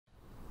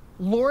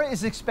Laura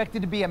is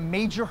expected to be a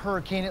major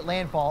hurricane at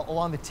landfall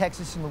along the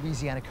Texas and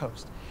Louisiana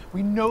coast.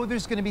 We know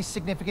there's going to be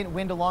significant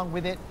wind along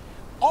with it.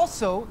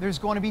 Also, there's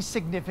going to be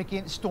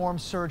significant storm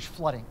surge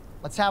flooding.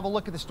 Let's have a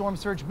look at the storm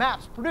surge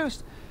maps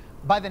produced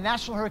by the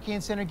National Hurricane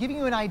Center, giving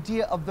you an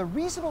idea of the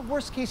reasonable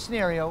worst case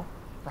scenario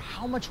for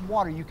how much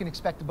water you can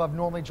expect above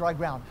normally dry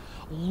ground.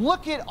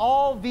 Look at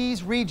all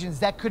these regions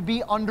that could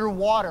be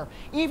underwater,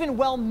 even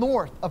well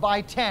north of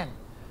I-10.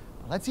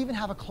 Let's even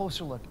have a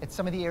closer look at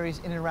some of the areas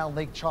in and around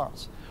Lake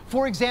Charles.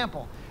 For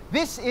example,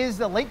 this is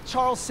the Lake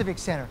Charles Civic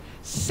Center.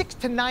 6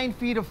 to 9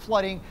 feet of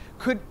flooding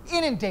could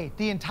inundate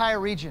the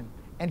entire region.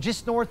 And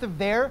just north of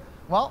there,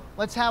 well,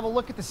 let's have a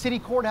look at the city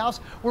courthouse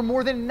where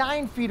more than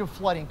 9 feet of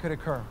flooding could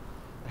occur.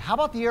 But how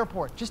about the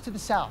airport just to the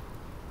south?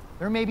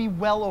 There may be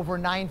well over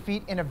 9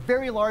 feet in a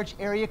very large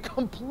area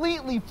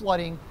completely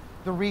flooding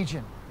the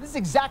region. This is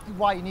exactly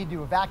why you need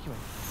to evacuate.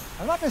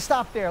 I'm not going to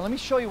stop there. Let me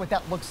show you what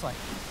that looks like.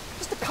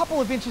 Just a couple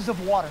of inches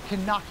of water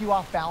can knock you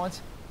off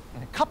balance,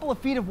 and a couple of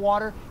feet of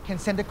water can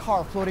send a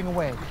car floating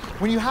away.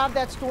 When you have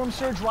that storm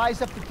surge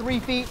rise up to 3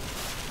 feet,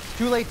 it's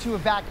too late to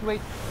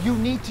evacuate. You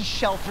need to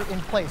shelter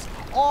in place.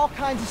 All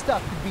kinds of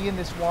stuff could be in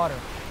this water.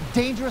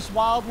 Dangerous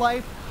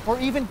wildlife, or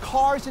even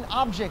cars and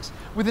objects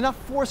with enough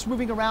force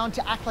moving around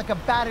to act like a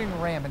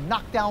battering ram and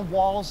knock down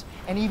walls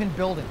and even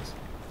buildings.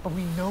 But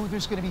we know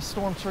there's going to be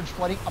storm surge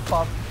flooding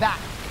above that.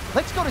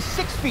 Let's go to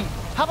 6 feet.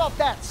 How about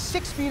that?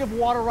 6 feet of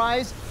water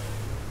rise.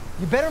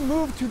 You better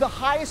move to the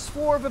highest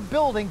floor of a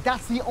building.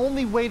 That's the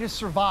only way to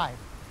survive.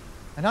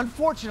 And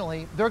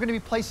unfortunately, there are going to be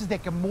places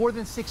that get more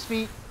than 6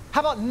 feet. How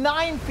about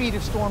 9 feet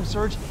of storm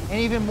surge and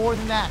even more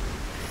than that?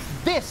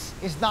 This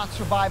is not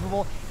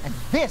survivable, and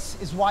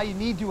this is why you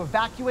need to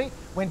evacuate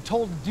when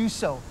told to do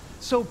so.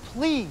 So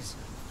please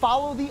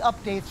follow the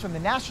updates from the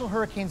National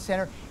Hurricane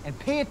Center and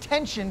pay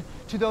attention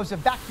to those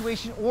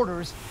evacuation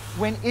orders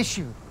when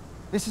issued.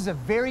 This is a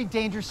very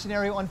dangerous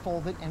scenario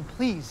unfolded, and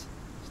please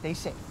stay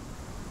safe.